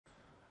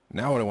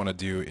Now what I want to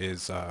do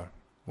is I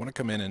want to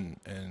come in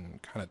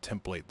and kind of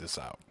template this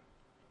out.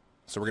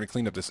 So we're going to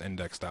clean up this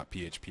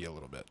index.php a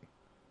little bit.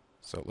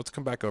 So let's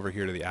come back over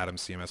here to the Atom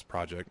CMS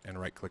project and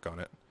right click on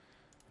it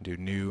and do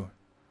new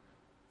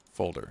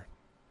folder.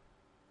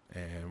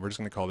 And we're just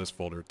going to call this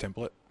folder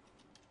template.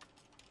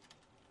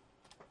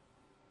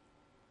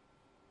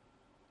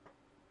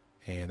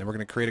 And then we're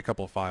going to create a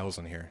couple of files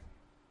in here.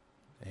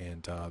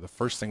 And the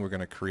first thing we're going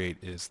to create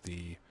is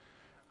a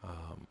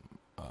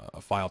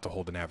file to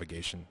hold the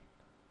navigation.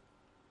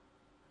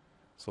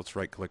 So let's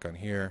right click on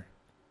here,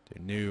 do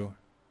new,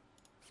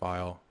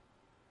 file,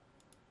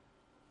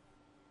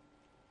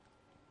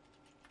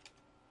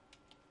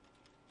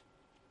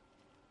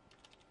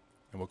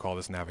 and we'll call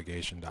this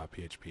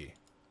navigation.php.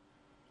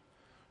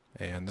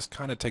 And this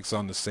kind of takes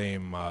on the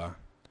same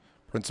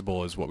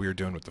principle as what we were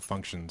doing with the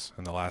functions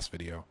in the last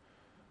video,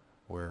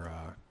 where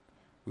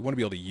we want to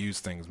be able to use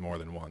things more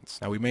than once.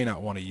 Now we may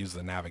not want to use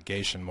the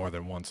navigation more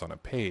than once on a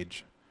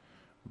page,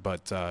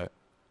 but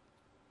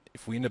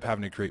if we end up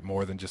having to create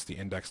more than just the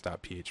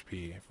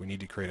index.php, if we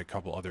need to create a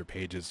couple other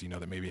pages,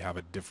 that maybe have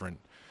a different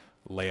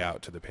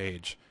layout to the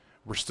page,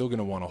 we're still going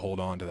to want to hold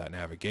on to that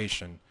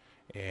navigation,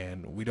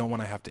 and we don't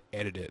want to have to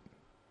edit it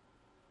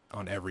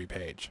on every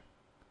page.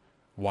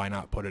 Why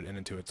not put it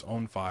into its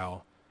own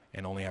file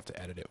and only have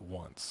to edit it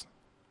once?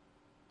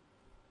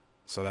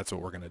 So that's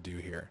what we're going to do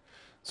here.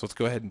 So let's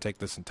go ahead and take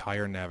this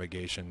entire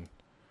navigation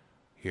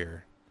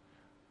here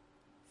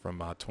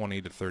from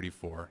 20 to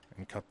 34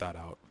 and cut that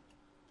out.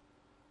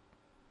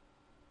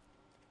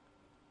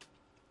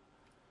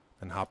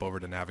 Then hop over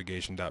to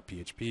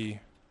navigation.php,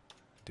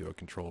 do a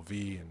Control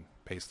V and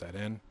paste that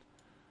in.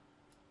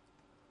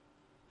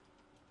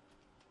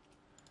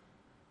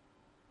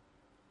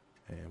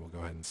 And we'll go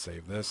ahead and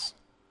save this.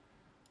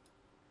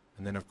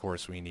 And then of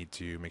course we need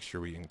to make sure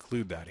we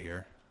include that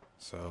here.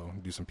 So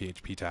do some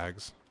PHP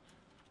tags.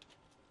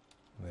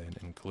 Then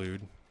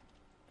include.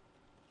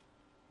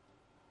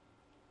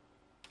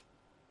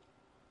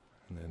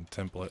 And then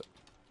template.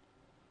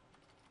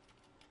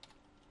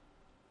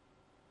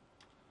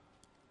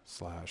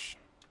 Slash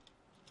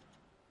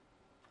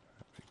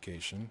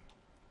application.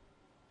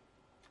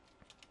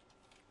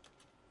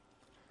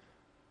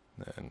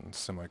 Then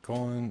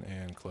semicolon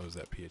and close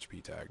that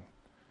PHP tag.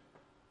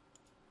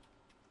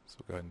 So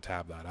we'll go ahead and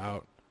tab that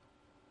out.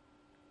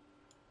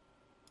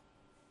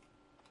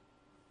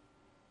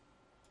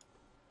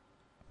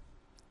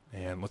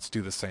 And let's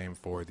do the same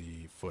for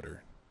the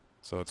footer.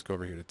 So let's go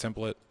over here to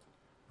template,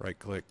 right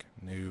click,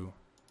 new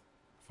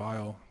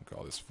file,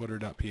 call this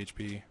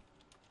footer.php.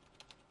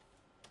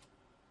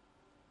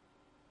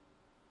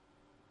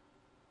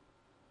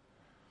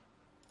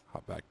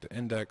 Hop back to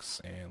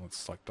index and let's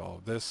select all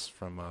of this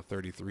from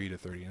 33 to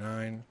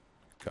 39.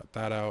 Cut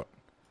that out.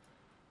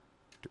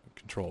 Do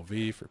Control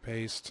V for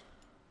paste.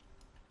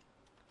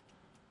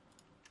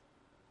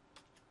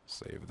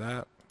 Save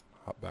that.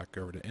 Hop back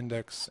over to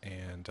index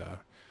and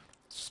let's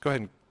just go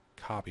ahead and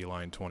copy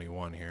line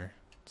 21 here.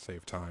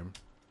 Save time.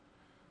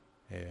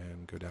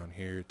 And go down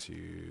here to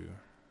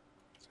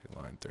say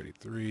line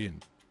 33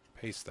 and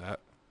paste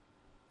that.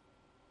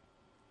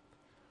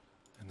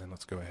 And then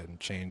let's go ahead and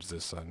change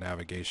this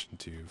navigation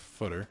to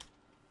footer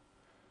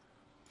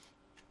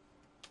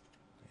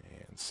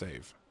and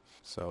save.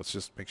 So let's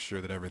just make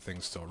sure that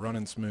everything's still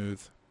running smooth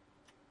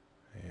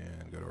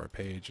and go to our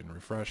page and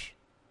refresh.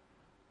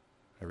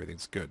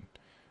 Everything's good.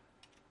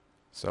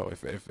 So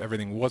if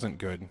everything wasn't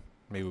good,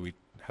 maybe we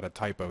had a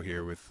typo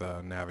here with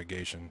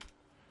navigation,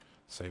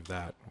 save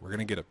that. We're going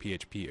to get a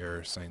PHP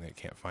error saying that it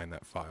can't find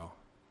that file.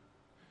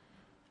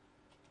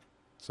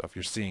 So if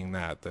you're seeing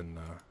that, then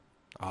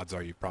odds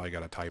are you've probably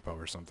got a typo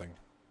or something.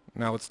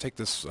 Now let's take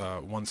this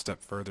one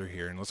step further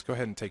here and let's go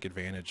ahead and take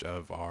advantage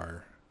of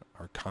our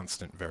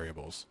constant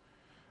variables.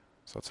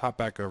 So let's hop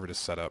back over to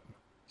setup.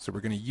 So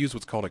we're going to use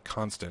what's called a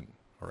constant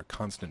or a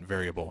constant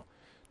variable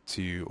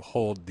to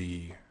hold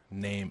the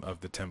name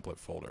of the template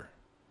folder.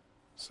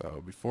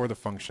 So before the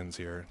functions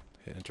here,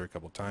 hit enter a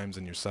couple times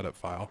in your setup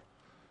file.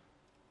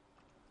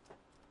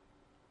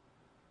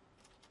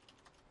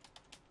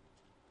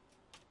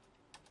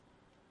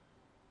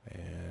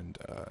 And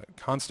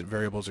constant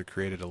variables are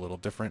created a little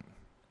different.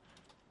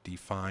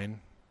 Define,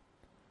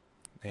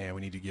 and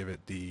we need to give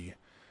it the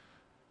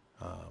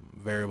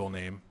variable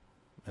name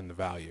and the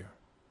value.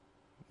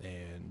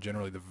 And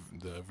generally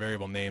the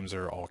variable names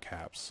are all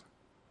caps.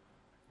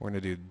 We're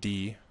going to do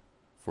D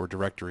for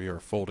directory or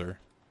folder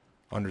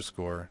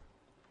underscore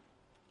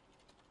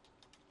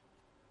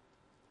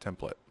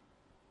template.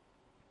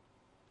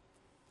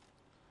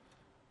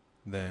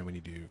 Then we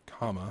need to do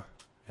comma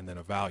and then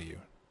a value.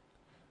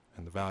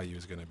 And the value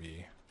is going to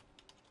be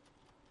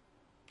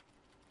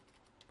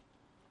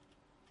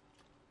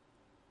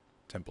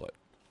template.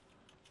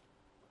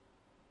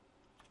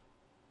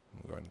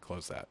 We'll go ahead and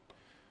close that.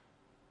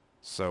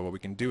 So what we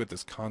can do with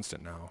this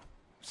constant now,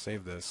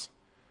 save this,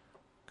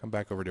 come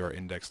back over to our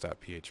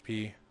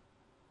index.php,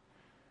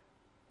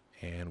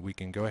 and we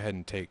can go ahead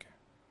and take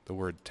the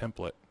word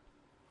template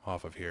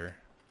off of here,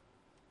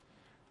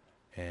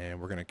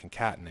 and we're going to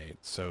concatenate.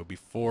 So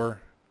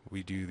before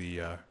we do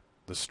the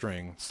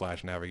string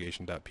 /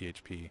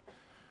 navigation.php.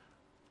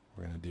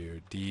 We're going to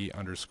do d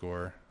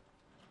underscore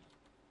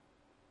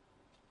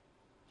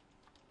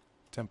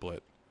template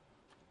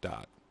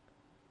dot.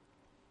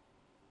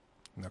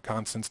 Now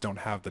constants don't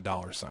have the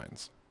dollar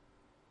signs.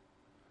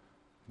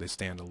 They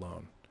stand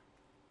alone.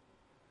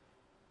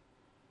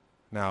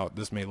 Now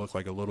this may look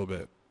like a little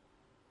bit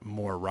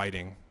more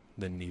writing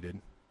than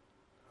needed.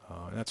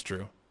 And that's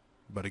true.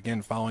 But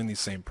again, following these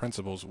same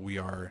principles, we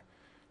are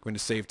going to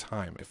save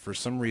time. If for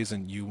some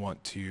reason you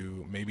want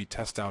to maybe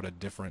test out a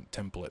different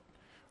template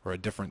or a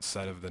different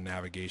set of the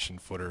navigation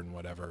footer and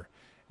whatever,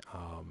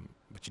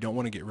 but you don't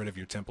want to get rid of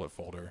your template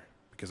folder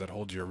because that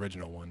holds your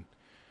original one,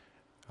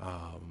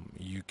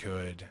 you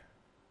could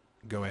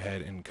go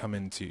ahead and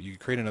you could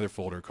create another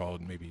folder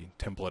called maybe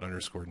template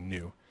underscore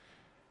new.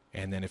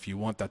 And then if you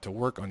want that to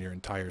work on your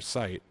entire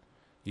site,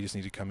 you just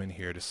need to come in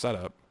here to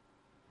setup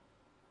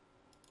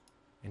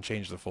and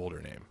change the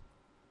folder name.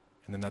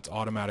 And then that's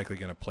automatically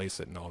going to place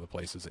it in all the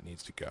places it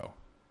needs to go.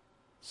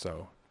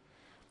 So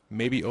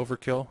maybe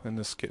overkill in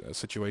this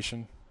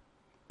situation,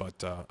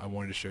 but I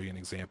wanted to show you an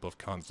example of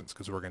constants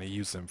because we're going to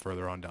use them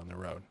further on down the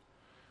road.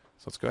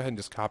 So let's go ahead and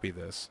just copy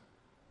this.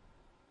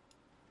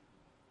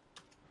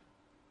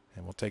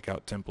 And we'll take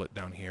out template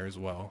down here as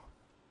well.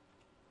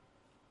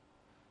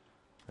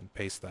 And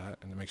paste that,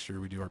 and then make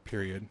sure we do our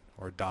period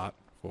or dot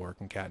for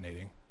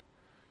concatenating.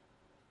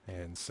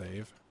 And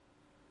save.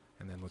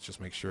 And then let's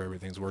just make sure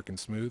everything's working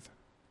smooth.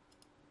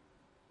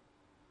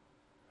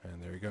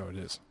 And there you go, it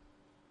is.